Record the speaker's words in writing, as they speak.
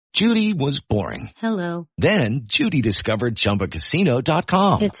Judy was boring. Hello. Then Judy discovered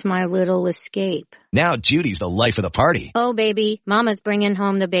ChumbaCasino.com. It's my little escape. Now Judy's the life of the party. Oh, baby, mama's bringing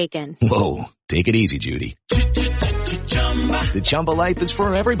home the bacon. Whoa, take it easy, Judy. The Chumba life is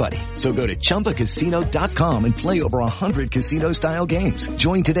for everybody. So go to ChumbaCasino.com and play over 100 casino-style games.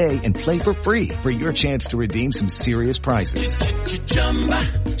 Join today and play for free for your chance to redeem some serious prizes.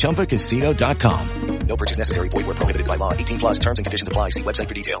 ChumbaCasino.com. No purchase necessary. Void where prohibited by law. 18 plus terms and conditions apply. See website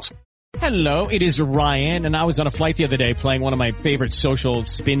for details. Hello, it is Ryan, and I was on a flight the other day playing one of my favorite social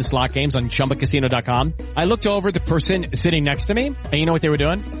spin slot games on ChumbaCasino.com. I looked over at the person sitting next to me, and you know what they were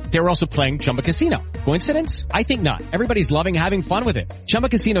doing? They were also playing Chumba Casino. Coincidence? I think not. Everybody's loving having fun with it. Chumba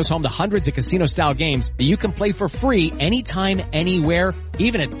Casino is home to hundreds of casino-style games that you can play for free anytime, anywhere,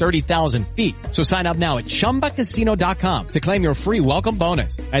 even at 30,000 feet. So sign up now at ChumbaCasino.com to claim your free welcome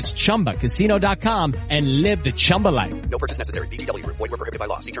bonus. That's ChumbaCasino.com and live the Chumba life. No purchase necessary. VGW. Void where prohibited by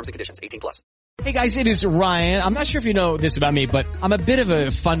law. See terms and conditions. 18 plus. Hey guys, it is Ryan. I'm not sure if you know this about me, but I'm a bit of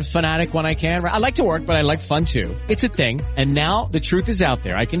a fun fanatic when I can. I like to work, but I like fun too. It's a thing. And now the truth is out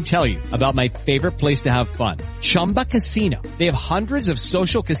there. I can tell you about my favorite place to have fun. Chumba Casino. They have hundreds of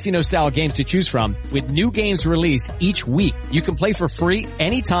social casino style games to choose from with new games released each week. You can play for free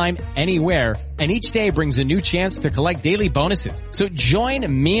anytime, anywhere. And each day brings a new chance to collect daily bonuses. So join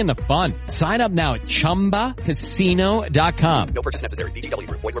me in the fun. Sign up now at ChumbaCasino.com. No purchase necessary. VGW.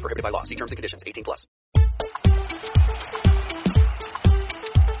 Void where prohibited by law. See terms and conditions. 18 plus.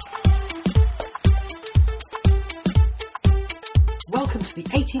 Welcome to the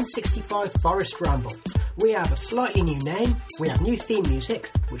 1865 Forest Ramble. We have a slightly new name, we have new theme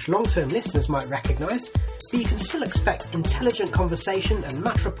music, which long-term listeners might recognise, but you can still expect intelligent conversation and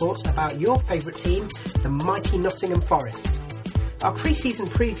match reports about your favourite team, the mighty Nottingham Forest. Our pre-season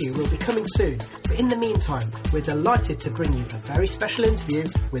preview will be coming soon, but in the meantime, we're delighted to bring you a very special interview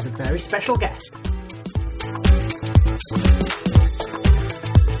with a very special guest.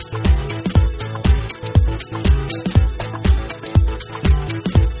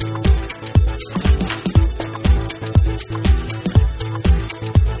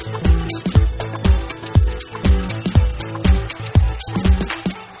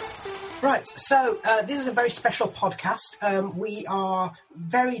 Right, so this is a very special podcast. We are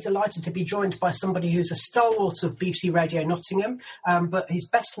very delighted to be joined by somebody who's a stalwart of BBC Radio Nottingham, but he's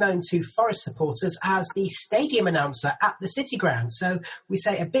best known to Forest supporters as the stadium announcer at the City Ground. So we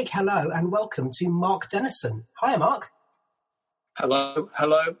say a big hello and welcome to Mark Dennison. Hi, Mark. Hello.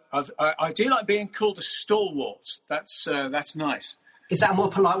 I do like being called a stalwart. That's nice. Is that a more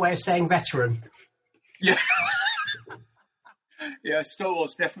polite way of saying veteran? Yeah. Yeah,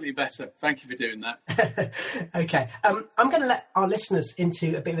 stalwart's definitely better. Thank you for doing that. Okay. I'm going to let our listeners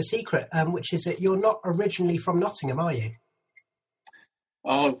into a bit of a secret, which is that you're not originally from Nottingham, are you?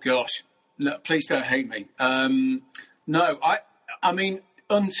 Oh, gosh. No, please don't hate me. No, I mean,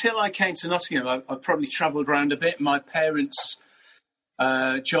 until I came to Nottingham, I probably travelled around a bit. My parents'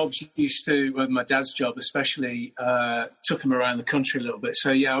 jobs my dad's job especially, took him around the country a little bit.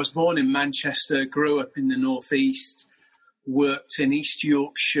 So, yeah, I was born in Manchester, grew up in the northeast, worked in East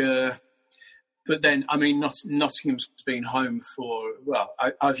Yorkshire, but then, I mean, Nottingham's been home for, well,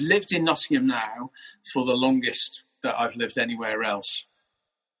 I've lived in Nottingham now for the longest that I've lived anywhere else.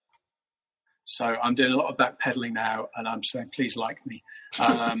 So I'm doing a lot of backpedaling now, and I'm saying, please like me.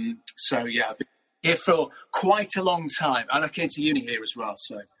 So, yeah, I've been here for quite a long time, and I came to uni here as well.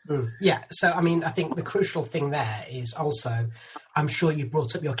 So Yeah, so, I mean, I think the crucial thing there is also, I'm sure you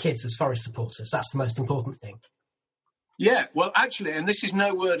brought up your kids as Forest supporters. That's the most important thing. Yeah, well, actually, and this is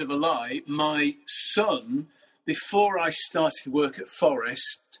no word of a lie, my son, before I started work at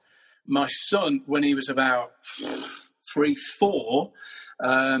Forest, my son, when he was about 3, 4,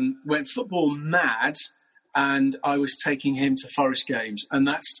 went football mad, and I was taking him to Forest games. And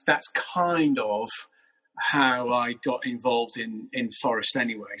that's kind of how I got involved in Forest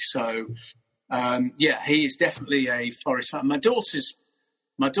anyway. So, yeah, he is definitely a Forest fan. My daughter's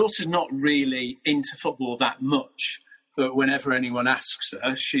not really into football that much. But whenever anyone asks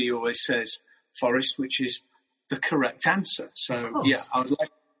her, she always says Forest, which is the correct answer. So, yeah,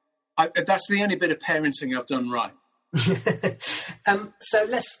 that's the only bit of parenting I've done right. So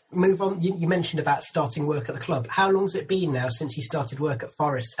let's move on. You mentioned about starting work at the club. How long has it been now since you started work at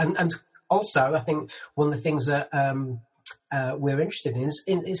Forest? And also, I think one of the things that we're interested in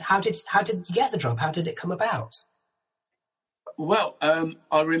is how did you get the job? How did it come about? Well,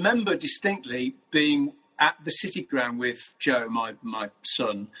 I remember distinctly being at the City Ground with Joe, my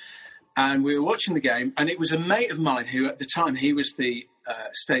son, and we were watching the game, and it was a mate of mine who, at the time, he was the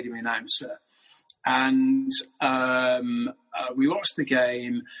stadium announcer, And we watched the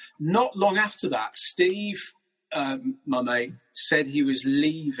game. Not long after that, Steve, my mate, said he was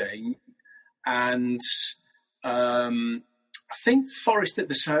leaving, and I think Forest at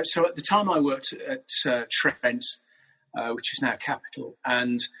the time I worked at Trent, which is now Capital,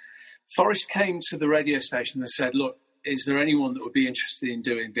 and Forest came to the radio station and said, "Look, is there anyone that would be interested in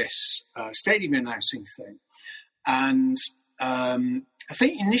doing this stadium announcing thing?" And I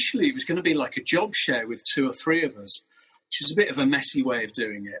think initially it was going to be like a job share with 2 or 3 of us, which is a bit of a messy way of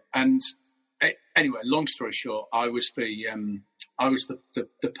doing it. And anyway, long story short, I was the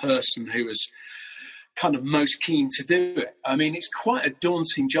person who was kind of most keen to do it. I mean, it's quite a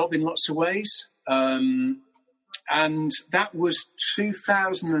daunting job in lots of ways. And that was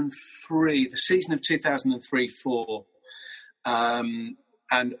 2003, the season of 2003-04. And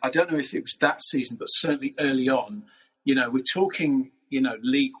I don't know if it was that season, but certainly early on, you know, we're talking, you know,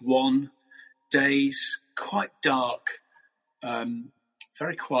 League One days, quite dark,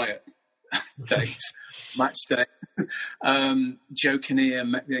 very quiet days, match day. Joe Kinnear,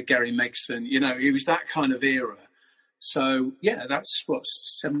 Gary Megson, you know, it was that kind of era. So, yeah, that's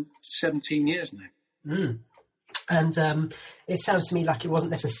 17 years now. Mm. And it sounds to me like it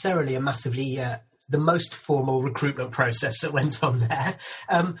wasn't necessarily a massively the most formal recruitment process that went on there.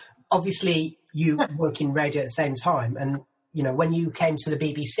 Obviously, you work in radio at the same time, and you know, when you came to the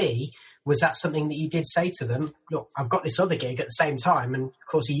BBC, was that something that you did say to them? Look, I've got this other gig at the same time, and of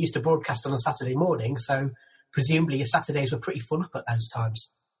course, you used to broadcast on a Saturday morning, so presumably your Saturdays were pretty full up at those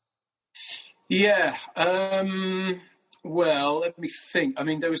times. Yeah. Well, let me think. I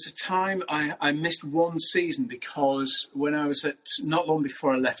mean, there was a time I missed one season because when I was not long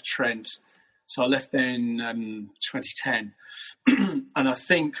before I left Trent, so I left there in 2010, and I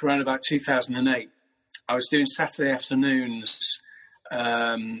think around about 2008, I was doing Saturday afternoons,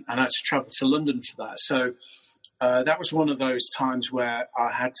 and I had to travel to London for that. So that was one of those times where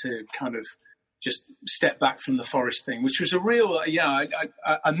I had to kind of just step back from the Forest thing, which was a real,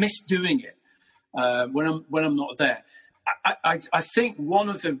 I miss doing it when I'm not there. I think one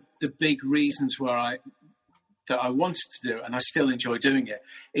of the big reasons that I wanted to do it, and I still enjoy doing it,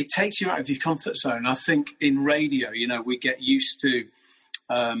 it takes you out of your comfort zone. I think in radio, you know, we get used to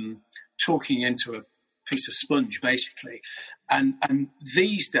talking into a piece of sponge, basically. And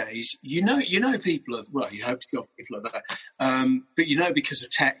these days, you know, people are, well, you hope to God people are there, but you know, because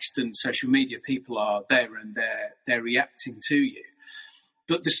of text and social media, people are there and they're reacting to you.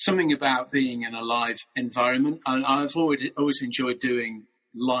 But there's something about being in a live environment, and I've always enjoyed doing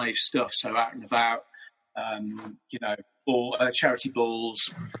live stuff, so out and about, you know, or charity balls,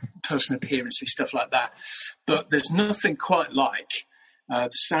 personal appearances, stuff like that. But there's nothing quite like the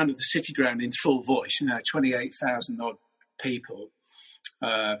sound of the City Ground in full voice, you know, 28,000 odd people.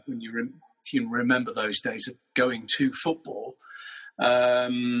 When if you remember those days of going to football,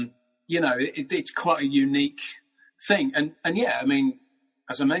 you know, it's quite a unique thing. And yeah, I mean,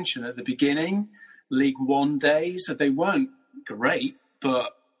 as I mentioned at the beginning, League One days, they weren't great,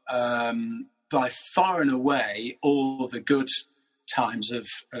 but by far and away, all the good times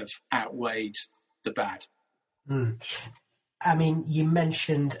have outweighed the bad. Mm. I mean, you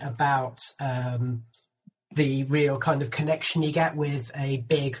mentioned about the real kind of connection you get with a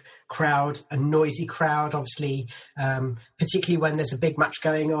big crowd, a noisy crowd, obviously, particularly when there's a big match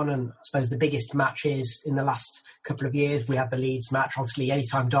going on. And I suppose the biggest matches in the last couple of years, we had the Leeds match. Obviously,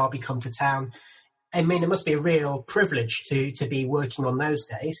 anytime Derby come to town, I mean, it must be a real privilege to be working on those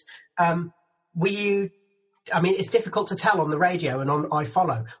days. Were you, I mean, it's difficult to tell on the radio and on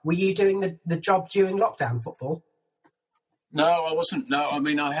iFollow. Were you doing the job during lockdown football? No, I wasn't. No, I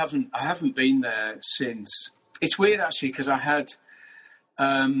mean, I haven't been there since. It's weird actually, because I had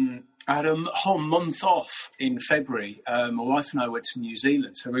a whole month off in February. My wife and I went to New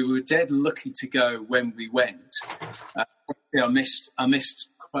Zealand, so we were dead lucky to go when we went. I missed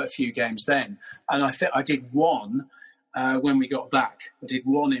quite a few games then, and I think I did one when we got back. I did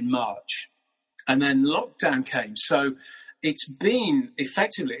one in March, and then lockdown came. So it's been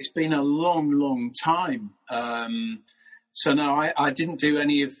a long time. So no, I didn't do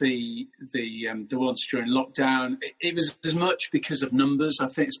any of the ones during lockdown. It was as much because of numbers. I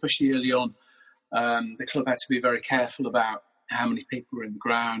think, especially early on, the club had to be very careful about how many people were in the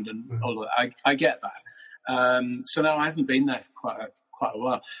ground and all of that. I get that. So no, I haven't been there for quite a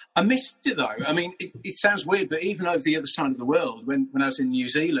while. I missed it though. I mean, it sounds weird, but even over the other side of the world, when I was in New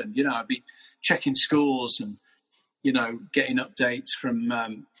Zealand, you know, I'd be checking scores and, you know, getting updates from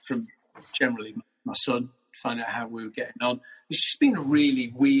generally my son. Find out how we were getting on. It's just been a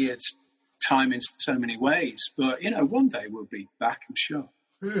really weird time in so many ways. But, you know, one day we'll be back, I'm sure.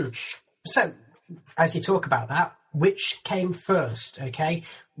 Mm. So as you talk about that, which came first? Okay,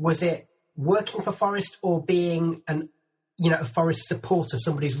 was it working for Forest or being a Forest supporter,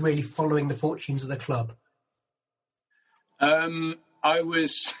 somebody who's really following the fortunes of the club? I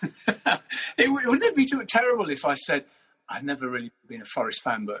was. Wouldn't it be too terrible if I said I've never really been a Forest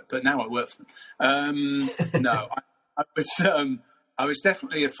fan, but now I work for them? No, I was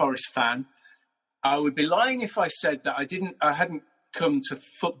definitely a Forest fan. I would be lying if I said that I hadn't come to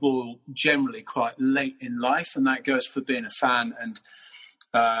football generally quite late in life, and that goes for being a fan. And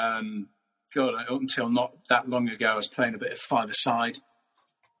up until not that long ago, I was playing a bit of five-a-side.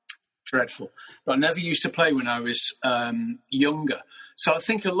 Dreadful. But I never used to play when I was younger. So I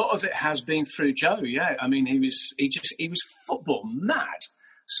think a lot of it has been through Joe. Yeah, I mean, he was football mad.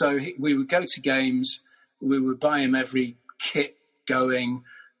 So we would go to games. We would buy him every kit going.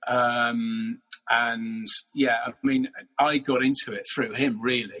 And yeah, I mean, I got into it through him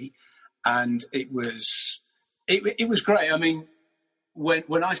really, and it was great. I mean,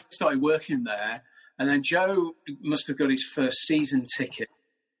 when I started working there, and then Joe must have got his first season ticket.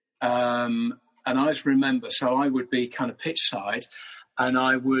 And I just remember, so I would be kind of pitch side, and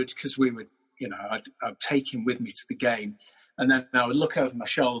I would, because we would, I'd take him with me to the game, and then I would look over my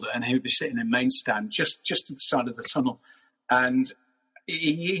shoulder, and he would be sitting in main stand, just to the side of the tunnel, and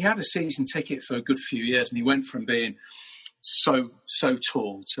he had a season ticket for a good few years, and he went from being so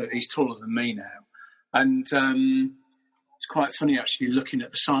tall to he's taller than me now, and it's quite funny actually looking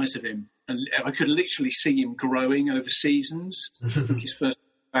at the size of him, and I could literally see him growing over seasons. I think his first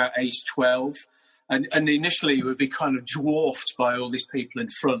about age 12, and initially he would be kind of dwarfed by all these people in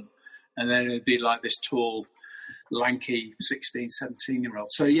front, and then it would be like this tall, lanky 16, 17-year-old.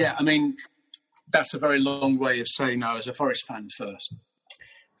 So yeah, I mean, that's a very long way of saying I was a Forest fan first.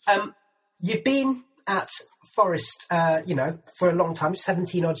 You've been at Forest, for a long time,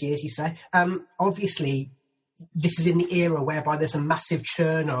 17 odd years, you say. Obviously, this is in the era whereby there's a massive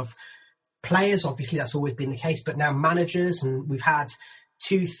churn of players. Obviously, that's always been the case, but now managers, and we've had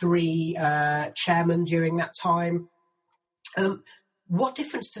 2-3 chairmen during that time. What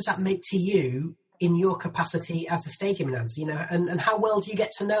difference does that make to you in your capacity as a stadium announcer? And how well do you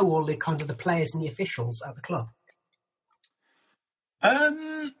get to know all the kind of the players and the officials at the club?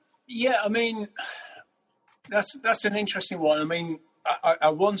 Yeah, I mean, that's an interesting one. I mean, I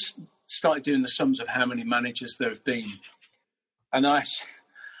once started doing the sums of how many managers there have been, and I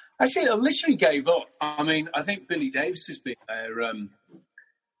literally gave up. I mean, I think Billy Davies has been there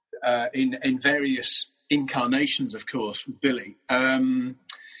in various incarnations, of course, with Billy.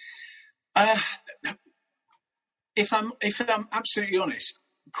 If I'm absolutely honest,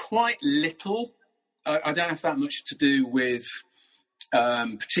 quite little. I don't have that much to do with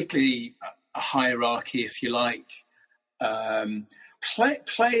particularly a hierarchy, if you like.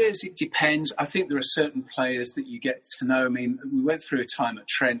 Players, it depends. I think there are certain players that you get to know. I mean, we went through a time at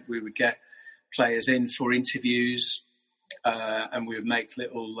Trent, we would get players in for interviews, and we would make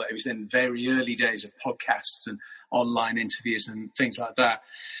it was in very early days of podcasts and online interviews and things like that.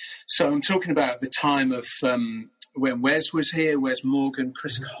 So I'm talking about the time of when Wes was here, Wes Morgan,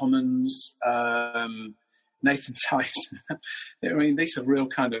 Chris Commons, Nathan Tyson. I mean, these are real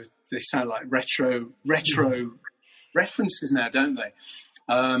they sound like retro references now, don't they?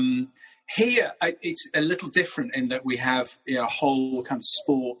 Here, it's a little different in that we have a whole kind of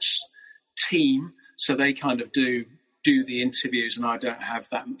sports team, so they kind of do the interviews, and I don't have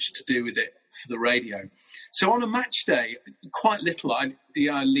that much to do with it for the radio. So on a match day, quite little. I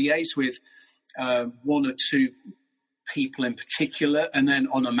liaise with one or two people in particular, and then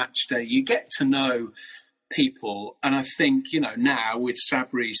on a match day, you get to know people. And I think, now with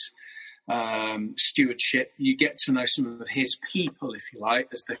Sabri's stewardship, you get to know some of his people, if you like,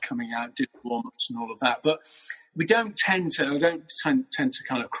 as they're coming out, doing warm-ups and all of that. But I don't tend to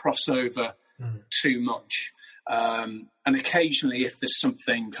kind of cross over too much. And occasionally, if there's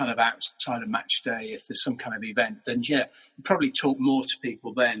something kind of outside of match day, if there's some kind of event, then yeah, you probably talk more to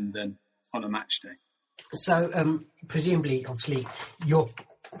people then than on a match day. So presumably, obviously, you're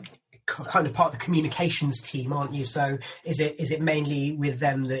kind of part of the communications team, aren't you? So is it mainly with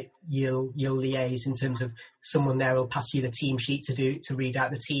them that you'll liaise in terms of someone there will pass you the team sheet to read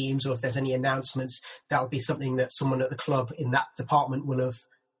out the teams, or if there's any announcements, that'll be something that someone at the club in that department will have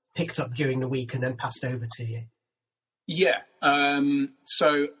picked up during the week and then passed over to you? Yeah.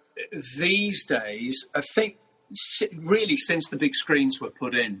 So these days, I think really since the big screens were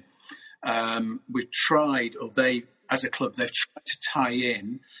put in, we've tried, or they, as a club, they've tried to tie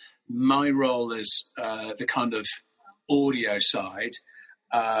in my role as the kind of audio side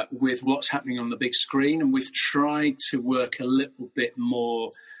with what's happening on the big screen. And we've tried to work a little bit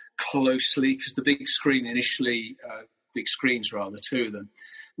more closely, because the big screens, two of them,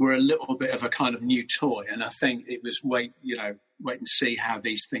 were a little bit of a kind of new toy, and I think it was wait and see how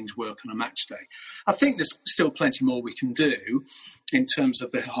these things work on a match day. I think there's still plenty more we can do in terms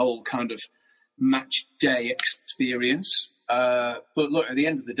of the whole kind of match day experience. But look, at the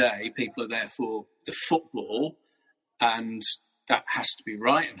end of the day, people are there for the football, and that has to be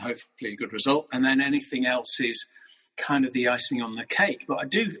right, and hopefully a good result. And then anything else is kind of the icing on the cake. But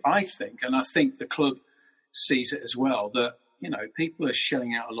I think the club sees it as well, that, people are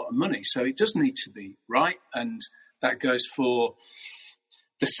shelling out a lot of money. So it does need to be right. And that goes for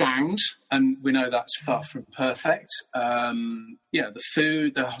the sound. And we know that's far from perfect. The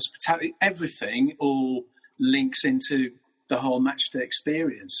food, the hospitality, everything all links into the whole match day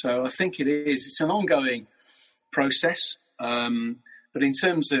experience. So I think it's an ongoing process. But in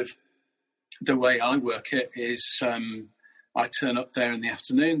terms of the way I work it is I turn up there in the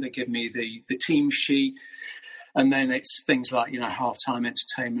afternoon, they give me the team sheet, and then it's things like, half-time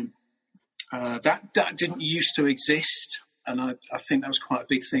entertainment. That didn't used to exist, and I think that was quite a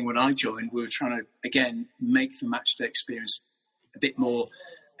big thing when I joined. We were trying to, again, make the match day experience a bit more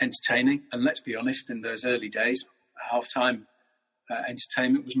entertaining. And let's be honest, in those early days, half-time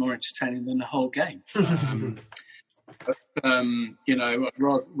entertainment was more entertaining than the whole game. I'd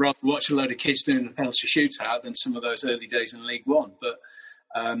rather watch a load of kids doing a penalty shootout than some of those early days in League One. But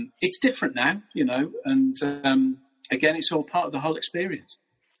it's different now, and again, it's all part of the whole experience.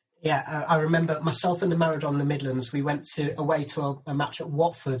 Yeah, I remember myself and the Married on the Midlands, we went away to a match at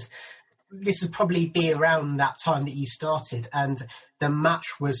Watford. This would probably be around that time that you started, and the match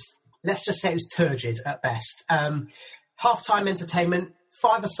was, let's just say it was turgid at best. Half-time entertainment,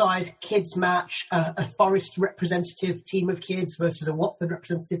 five-a-side kids match, a Forest representative team of kids versus a Watford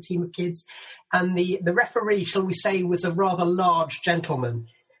representative team of kids. And the referee, shall we say, was a rather large gentleman.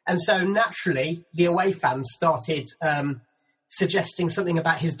 And so naturally, the away fans started suggesting something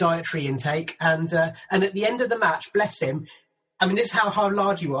about his dietary intake. And at the end of the match, bless him, I mean, this is how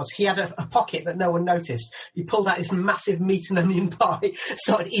large he was. He had a pocket that no one noticed. He pulled out this massive meat and onion pie,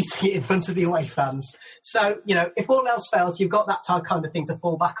 started eating it in front of the away fans. So, if all else fails, you've got that kind of thing to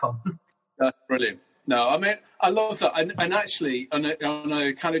fall back on. That's brilliant. No, I mean, I love that. And actually, on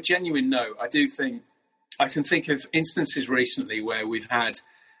a kind of genuine note, I do think I can think of instances recently where we've had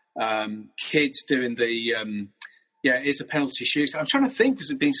kids doing it's a penalty shoot. I'm trying to think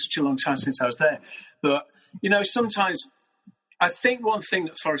because it's been such a long time since I was there. But, sometimes I think one thing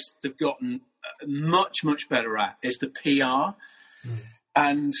that Forest have gotten much, much better at is the PR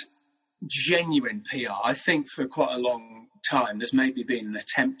and genuine PR. I think for quite a long time there's maybe been an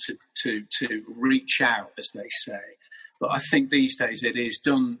attempt to reach out, as they say. But I think these days it is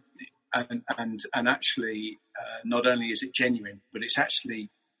done and actually not only is it genuine, but it's actually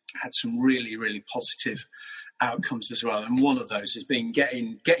had some really, really positive outcomes as well. And one of those has been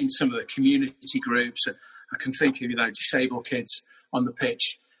getting some of the community groups. I can think of, disabled kids on the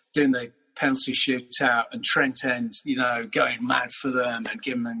pitch doing the penalty shootout and Trent End, going mad for them and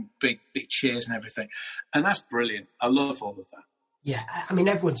giving them big, big cheers and everything. And that's brilliant. I love all of that. Yeah, I mean,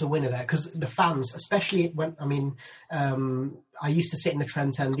 everyone's a winner there because the fans, especially when, I used to sit in the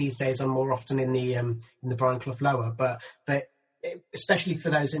Trent End. These days I'm more often in the Brian Clough Lower, but especially for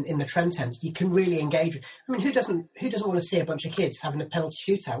those in the Trent End, you can really engage. I mean, who doesn't want to see a bunch of kids having a penalty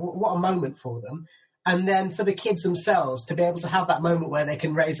shootout? What a moment for them. And then for the kids themselves to be able to have that moment where they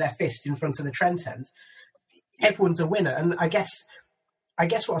can raise their fist in front of the Trent End, everyone's a winner. And I guess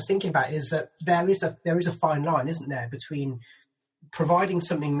what I was thinking about is that there is a fine line, isn't there, between providing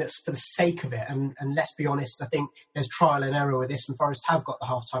something that's for the sake of it. And let's be honest, I think there's trial and error with this, and Forest have got the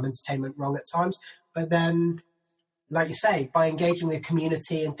half-time entertainment wrong at times. But then, like you say, by engaging the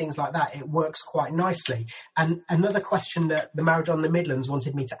community and things like that, it works quite nicely. And another question that the Married on the Midlands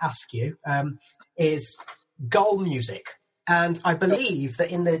wanted me to ask you is goal music. And I believe that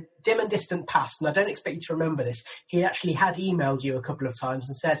in the dim and distant past, and I don't expect you to remember this, he actually had emailed you a couple of times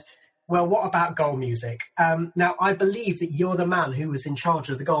and said, well, what about goal music? Now, I believe that you're the man who was in charge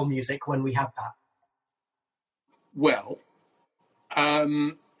of the goal music when we had that. Well,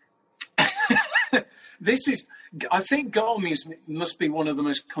 I think goal music must be one of the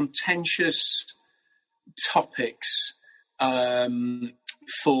most contentious topics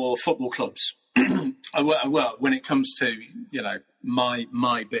for football clubs. Well, when it comes to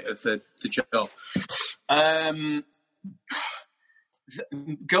my bit of the job,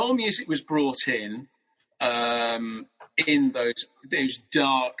 goal music was brought in those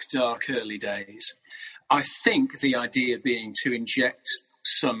dark early days. I think the idea being to inject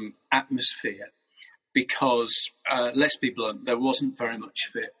some atmosphere because, let's be blunt, there wasn't very much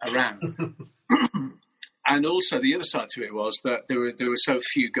of it around. And also the other side to it was that there were so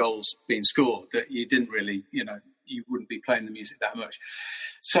few goals being scored that you didn't really, you wouldn't be playing the music that much.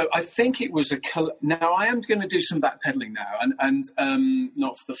 So I think it was now I am going to do some backpedaling now, and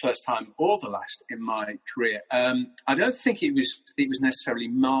not for the first time or the last in my career. I don't think it was necessarily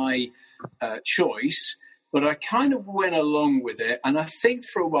my choice, but I kind of went along with it. And I think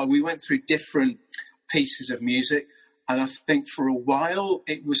for a while we went through different pieces of music. And I think for a while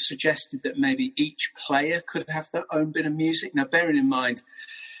it was suggested that maybe each player could have their own bit of music. Now, bearing in mind,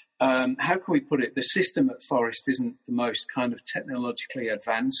 how can we put it? The system at Forest isn't the most kind of technologically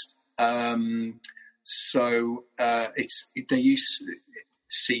advanced. So they use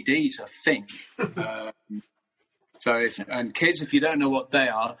CDs, I think. And kids, if you don't know what they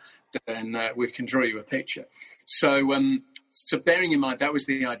are, then we can draw you a picture. So bearing in mind, that was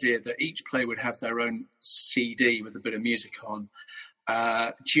the idea that each player would have their own CD with a bit of music on.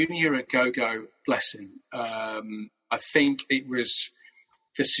 Junior at Go-Go, bless him, I think it was,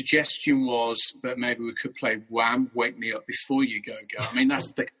 the suggestion was that maybe we could play Wham, Wake Me Up Before You Go-Go. I mean, that's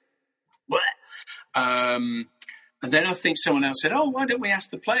the... and then I think someone else said, why don't we ask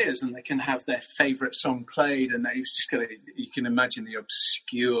the players and they can have their favourite song played? And it was just going to, you can imagine the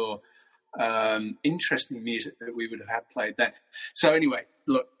obscure... interesting music that we would have had played then. So anyway,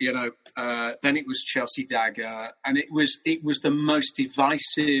 look, then it was Chelsea Dagger, and it was the most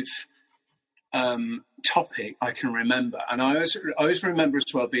divisive topic I can remember. And I always remember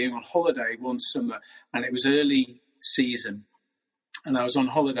as well being on holiday one summer, and it was early season, and I was on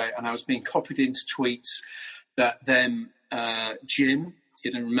holiday and I was being copied into tweets that then Jim,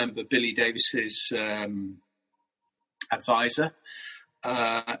 remember Billy Davis's advisor,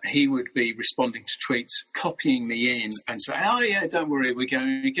 he would be responding to tweets, copying me in and saying, don't worry, we're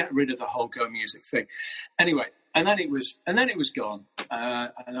going to get rid of the whole Go Music thing. Anyway, and then it was gone.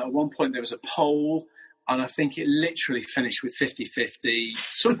 And at one point there was a poll, and I think it literally finished with 50-50.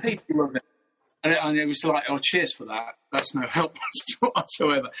 Some people love it. And it was like, cheers for that. That's no help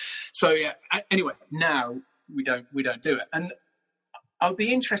whatsoever. So yeah, anyway, now we don't do it. And I'll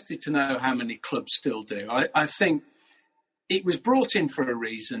be interested to know how many clubs still do. I think it was brought in for a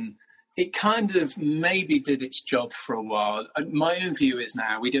reason. It kind of maybe did its job for a while. My own view is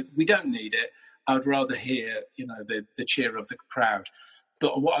now we don't need it. I'd rather hear, the cheer of the crowd.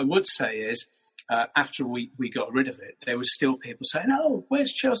 But what I would say is, after we got rid of it, there was still people saying,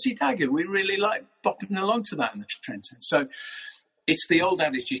 where's Chelsea Dagger? We really like bopping along to that in the Trenton. So it's the old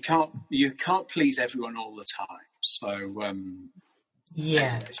adage, you can't please everyone all the time. So,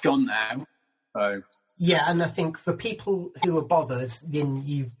 it's gone now. So... Yeah, and I think for people who are bothered, then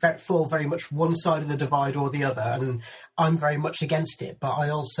you fall very much one side of the divide or the other, and I'm very much against it. But I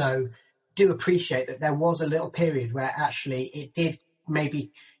also do appreciate that there was a little period where actually it did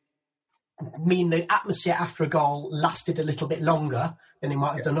maybe mean the atmosphere after a goal lasted a little bit longer than it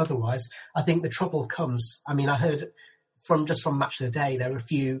might have done otherwise. I think the trouble comes, I mean, I heard from Match of the Day, there were a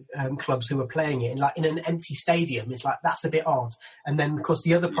few clubs who were playing it in an empty stadium. It's like, that's a bit odd. And then, of course,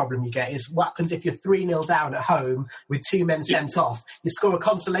 the other problem you get is what happens if you're 3-0 down at home with 2 men sent off? You score a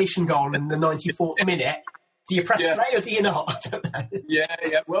consolation goal in the 94th minute. Do you press play or do you not? I don't know. Yeah.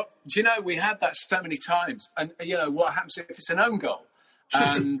 Well, do you know, we had that so many times. And, what happens if it's an own goal?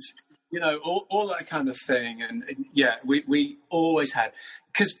 And, all that kind of thing. And we always had.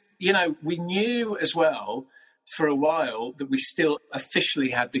 Because, we knew as well for a while that we still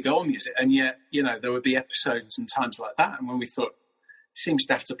officially had the goal music, and yet there would be episodes and times like that, and when we thought it seems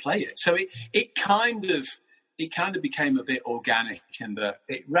to have to play it, so it kind of became a bit organic, and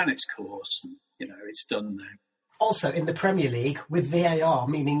it ran its course, and it's done now. Also in the Premier League with VAR,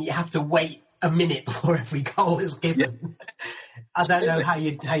 meaning you have to wait a minute before every goal is given. I don't know how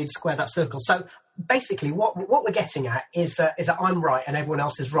you'd square that circle. So basically what we're getting at is that I'm right and everyone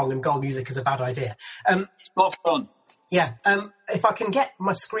else is wrong and goal music is a bad idea. Spot on. Yeah. If I can get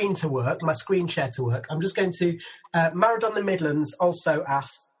my screen share to work, I'm just going to... Maradona Midlands also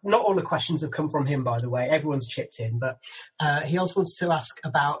asked... Not all the questions have come from him, by the way. Everyone's chipped in. But he also wants to ask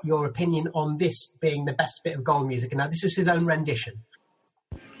about your opinion on this being the best bit of goal music. And now this is his own rendition.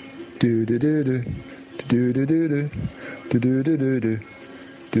 Do-do-do-do. Do-do-do-do. Do-do-do-do.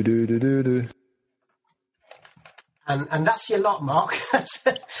 Do-do-do-do. And that's your lot, Mark.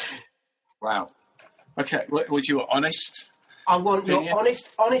 Wow. Okay, would you honest? I want your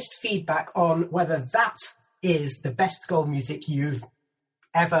honest feedback on whether that is the best goal music you've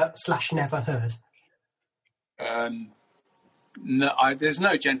ever/never heard. No, there's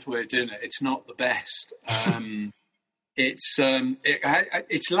no gentle way of doing it. It's not the best. It's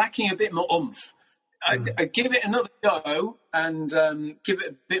lacking a bit more oomph. I give it another go and give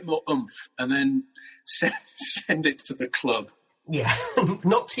it a bit more oomph, and then send it to the club. Yeah,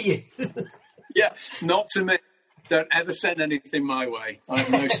 not to you. Yeah, not to me. Don't ever send anything my way. I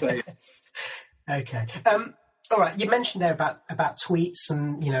have no say. Okay. All right. You mentioned there about tweets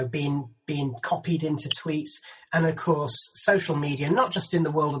and, you know, being copied into tweets, and of course social media, not just in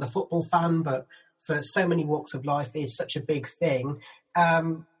the world of the football fan, but for so many walks of life, is such a big thing.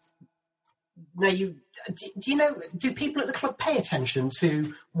 Now, do you know? Do people at the club pay attention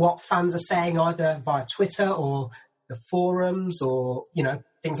to what fans are saying, either via Twitter or the forums, or, you know,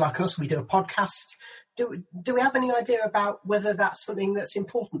 things like us? We do a podcast. Do we have any idea about whether that's something that's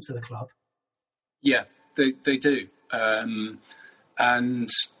important to the club? Yeah, they do. And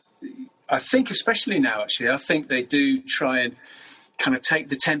I think especially now, actually, I think they do try and kind of take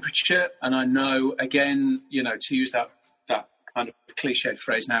the temperature. And I know, again, you know, to use that kind of cliched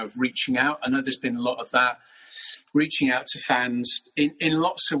phrase now of reaching out, I know there's been a lot of that, reaching out to fans in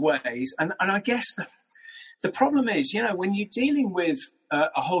lots of ways. And I guess the problem is, you know, when you're dealing with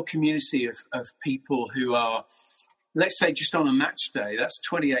a whole community of people who are, let's say, just on a match day, that's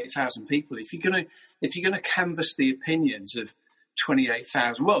 28,000 people. If you're going to canvass the opinions of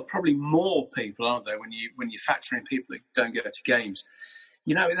 28,000, well, probably more people, aren't there, when you factor in people that don't go to games?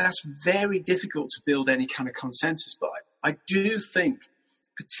 You know, that's very difficult to build any kind of consensus by. I do think,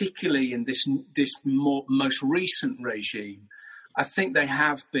 particularly in this most recent regime, I think they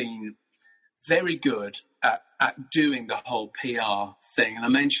have been very good at doing the whole PR thing. And I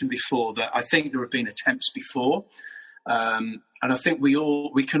mentioned before that I think there have been attempts before. And I think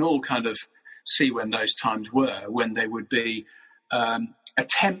we can all kind of see when those times were, when they would be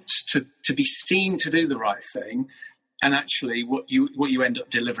attempts to be seen to do the right thing, and actually what you end up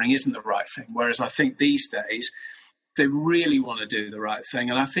delivering isn't the right thing. Whereas I think these days they really want to do the right thing,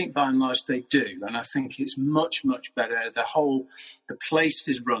 and I think by and large they do. And I think it's much, much better. The place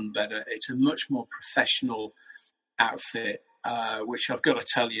is run better. It's a much more professional outfit, which I've got to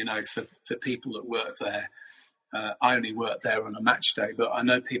tell you, for people that work there. I only work there on a match day, but I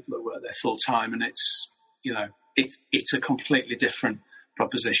know people that work there full time, and it's a completely different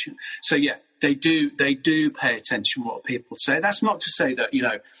proposition. So yeah, they do pay attention to what people say. That's not to say that, you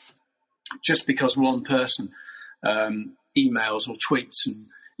know, just because one person emails or tweets and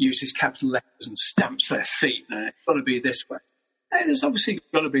uses capital letters and stamps their feet, and it's got to be this way. There's obviously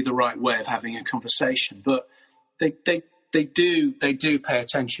got to be the right way of having a conversation, but they do pay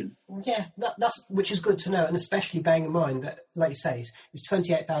attention. Yeah, that's which is good to know, and especially bearing in mind that, like you say, it's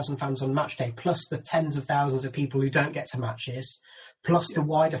 28,000 fans on match day, plus the tens of thousands of people who don't get to matches, plus the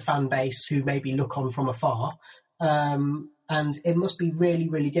wider fan base who maybe look on from afar. And it must be really,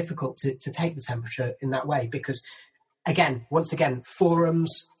 really difficult to take the temperature in that way because, once again,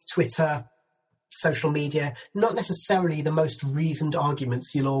 forums, Twitter, social media, not necessarily the most reasoned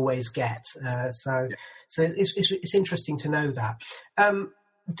arguments you'll always get. So it's interesting to know that.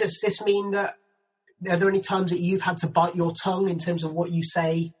 Does this mean that, are there any times that you've had to bite your tongue in terms of what you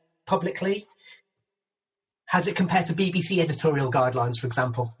say publicly? Has it compared to BBC editorial guidelines, for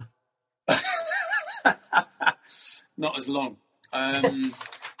example? Not as long.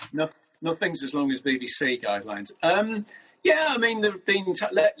 Nothing's as long as BBC guidelines. Yeah, I mean, there have been,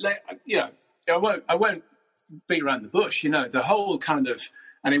 I won't beat around the bush. You know, the whole kind of,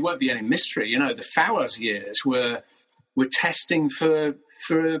 and it won't be any mystery. You know, the Fawaz years were testing for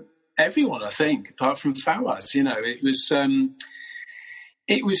everyone. I think, apart from Fawaz. You know, it was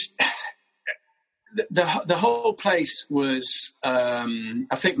the whole place was.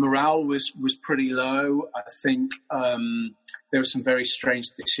 I think morale was pretty low. I think there were some very strange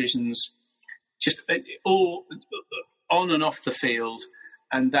decisions, just all on and off the field,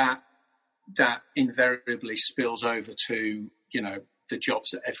 and that invariably spills over to, you know, the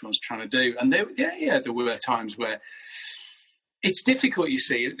jobs that everyone's trying to do. And there were times where it's difficult. You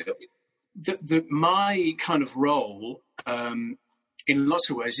see, my kind of role in lots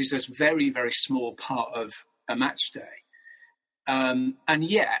of ways is a very, very small part of a match day, and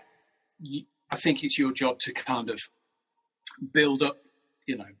yet I think it's your job to kind of build up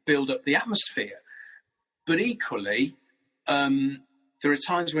the atmosphere. But equally, there are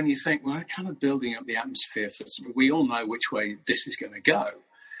times when you think, well, kind of building up the atmosphere, we all know which way this is going to go.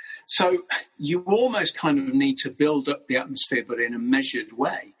 So you almost kind of need to build up the atmosphere, but in a measured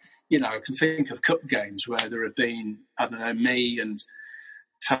way. You know, I can think of cup games where there have been, I don't know, me and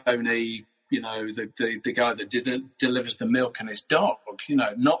Tony, you know, the guy that delivers the milk and his dog, you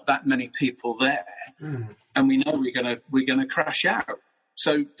know, not that many people there. And we know we're gonna crash out.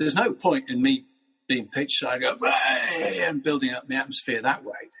 So there's no point in me being pitch side, go, and building up the atmosphere that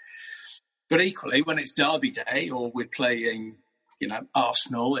way. But equally, when it's Derby Day or we're playing,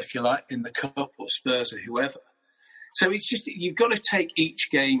 Arsenal, if you like, in the Cup, or Spurs or whoever. So it's just, you've got to take each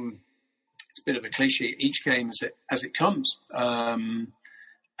game, it's a bit of a cliche, each game as it comes.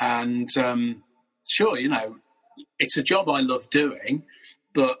 Sure, it's a job I love doing,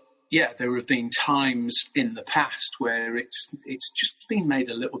 but yeah, there have been times in the past where it's just been made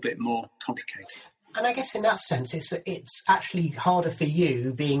a little bit more complicated. And I guess in that sense, it's actually harder for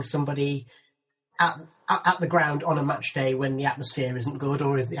you being somebody at the ground on a match day when the atmosphere isn't good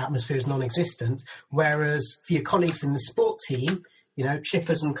or the atmosphere is non-existent. Whereas for your colleagues in the sport team,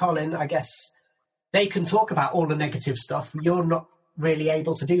 Chippers and Colin, I guess they can talk about all the negative stuff. You're not really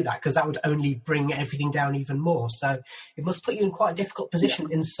able to do that because that would only bring everything down even more. So it must put you in quite a difficult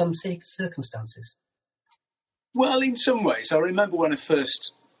position in some circumstances. Well, in some ways, I remember when I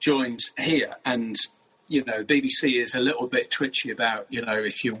first joined here, and BBC is a little bit twitchy about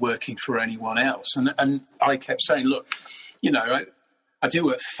if you're working for anyone else, and I kept saying, look, I do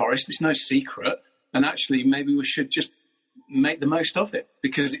work for Forest, it's no secret, and actually maybe we should just make the most of it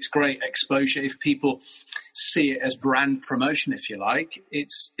because it's great exposure. If people see it as brand promotion, if you like, it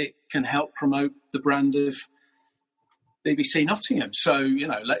can help promote the brand of BBC Nottingham. So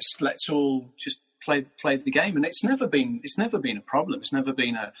let's all just play the game, and it's never been a problem. It's never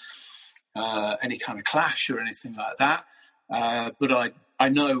been any kind of clash or anything like that. But I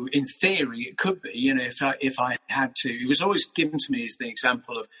know in theory it could be. If I had to, it was always given to me as the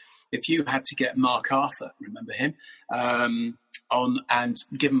example of if you had to get Mark Arthur, remember him, on and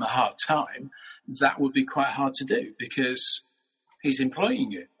give him a hard time, that would be quite hard to do because he's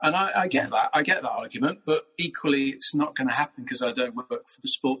employing you. And I get that. I get that argument, but equally it's not going to happen because I don't work for the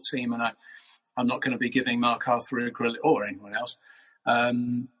sport team, and I'm not going to be giving Mark Arthur a grill or anyone else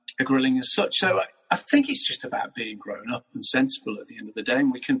a grilling as such. So I think it's just about being grown up and sensible at the end of the day,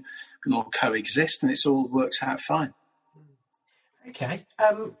 and we can all coexist, and it all works out fine. Okay.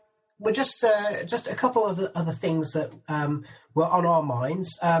 Well, just a couple of other things that were on our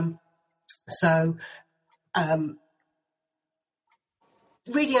minds.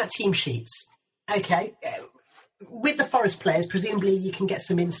 Reading out team sheets. Okay. With the Forest players, presumably you can get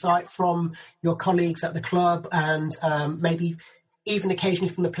some insight from your colleagues at the club and maybe even occasionally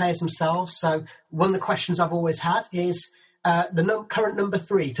from the players themselves. So one of the questions I've always had is the current number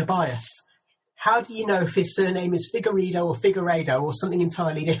 3, Tobias. How do you know if his surname is Figueiredo or Figueiredo or something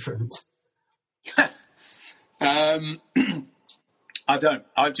entirely different? I don't.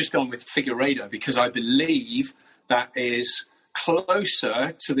 I've just gone with Figueiredo because I believe that is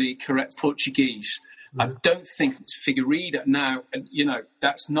closer to the correct Portuguese. I don't think it's Figueiredo. Now,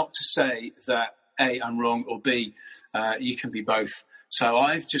 that's not to say that A, I'm wrong, or B, you can be both. So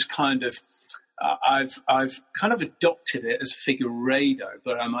I've just kind of, I've kind of adopted it as Figueiredo,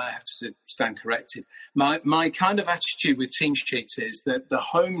 but I might have to stand corrected. My kind of attitude with team sheets is that the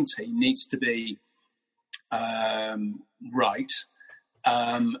home team needs to be right.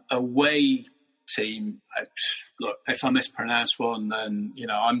 Away team, look, if I mispronounce one, then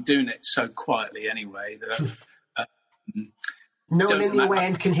I'm doing it so quietly anyway that no one in the away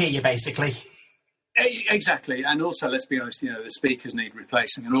end can hear you, basically. Exactly, and also let's be honest, the speakers need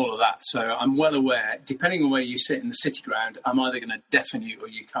replacing and all of that. So I'm well aware. Depending on where you sit in the City Ground, I'm either going to deafen you or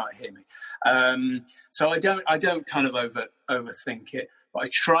you can't hear me. So I don't kind of overthink it, but I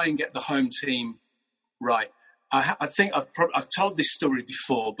try and get the home team right. I think I've told this story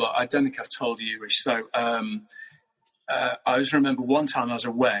before, but I don't think I've told you, Rich. So I just remember one time I was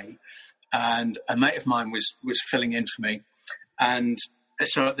away, and a mate of mine was filling in for me, and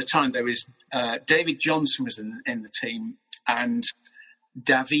so at the time there was David Johnson was in the team, and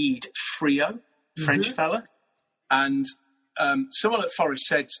David Frio, French fella, and someone at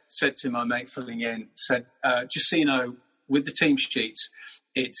Forest said to my mate filling in, just so you know, with the team sheets,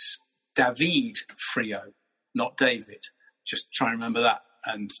 it's David Frio, not David. Just try and remember that.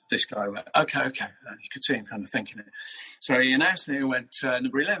 And this guy went, okay. And you could see him kind of thinking it. So he announced it and he went,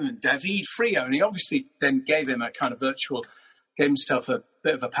 number 11, David Frio. And he obviously then gave him a kind of gave himself a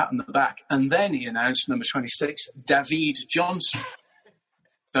bit of a pat on the back. And then he announced number 26, David Johnson.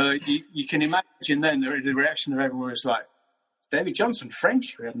 So you can imagine then the reaction of everyone was like, David Johnson,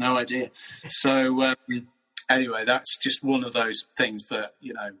 French? We had no idea. So anyway, that's just one of those things that,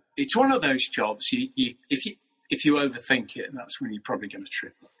 it's one of those jobs. If you overthink it, that's when you're probably going to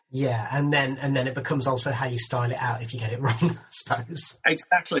trip. Yeah, and then it becomes also how you style it out if you get it wrong, I suppose.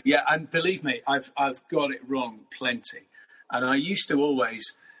 Exactly, yeah, and believe me, I've got it wrong plenty. And I used to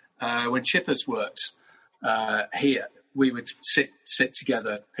always, when Chippers worked here, we would sit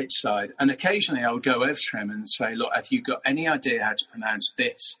together pitch side, and occasionally I would go over to him and say, look, have you got any idea how to pronounce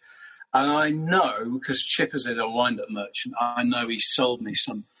this? And I know, because Chip is a wind-up merchant, I know he sold me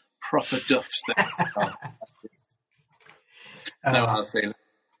some proper duffs there. I know how I feel.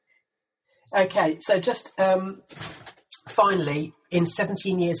 Okay, so just finally, in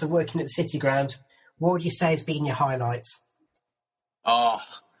 17 years of working at the City Ground, what would you say has been your highlights? Do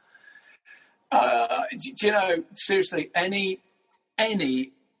you know, seriously, any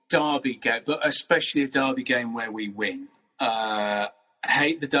derby game, but especially a derby game where we win. I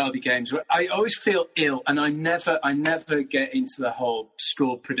hate the derby games. I always feel ill, and I never get into the whole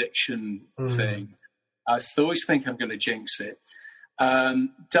score prediction thing. I always think I'm going to jinx it.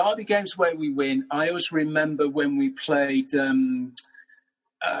 Derby games where we win. I always remember when we played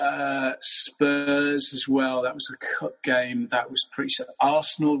Spurs as well. That was a cup game. That was pretty.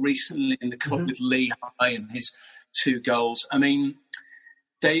 Arsenal recently in the cup with Lee High and his 2 goals. I mean,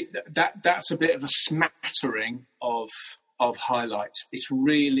 that's a bit of a smattering of highlights. It's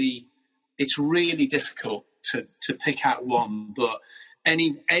really difficult to pick out one, but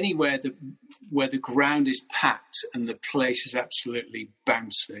anywhere where the ground is packed and the place is absolutely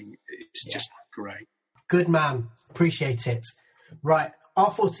bouncing, it's just great. Good man. Appreciate it. Right.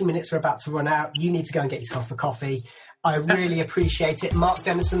 Our 40 minutes are about to run out. You need to go and get yourself a coffee. I really appreciate it. Mark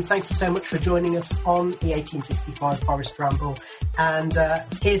Dennison, thank you so much for joining us on the 1865 Forest Ramble. And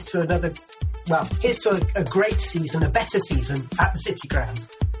here's to a great season, a better season at the City Ground.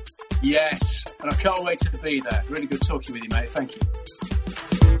 Yes, and I can't wait to be there. Really good talking with you, mate. Thank you.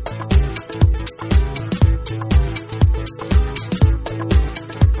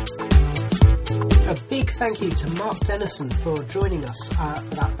 A big thank you to Mark Dennison for joining us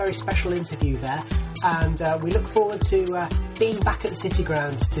for that very special interview there. And we look forward to being back at the City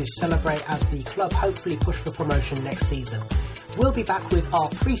Ground to celebrate as the club hopefully push for promotion next season. We'll be back with our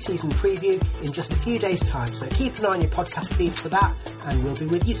pre-season preview in just a few days' time, so keep an eye on your podcast feeds for that, and we'll be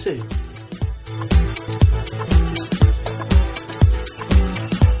with you soon.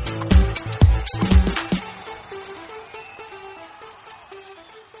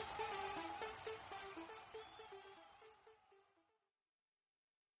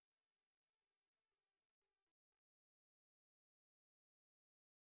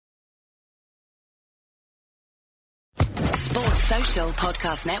 Sports Social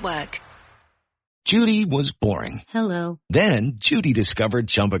Podcast Network. Judy was boring. Hello. Then Judy discovered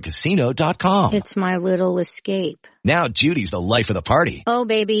ChumbaCasino.com. It's my little escape. Now Judy's the life of the party. Oh,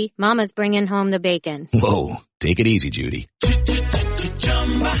 baby, mama's bringing home the bacon. Whoa, take it easy, Judy.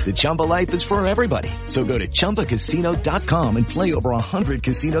 The Chumba life is for everybody. So go to ChumbaCasino.com and play over 100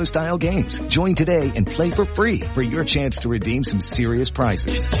 casino-style games. Join today and play for free for your chance to redeem some serious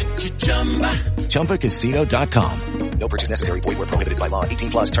prizes. ChumbaCasino.com. No purchase necessary. Void where prohibited by law.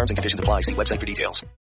 18+ terms and conditions apply. See website for details.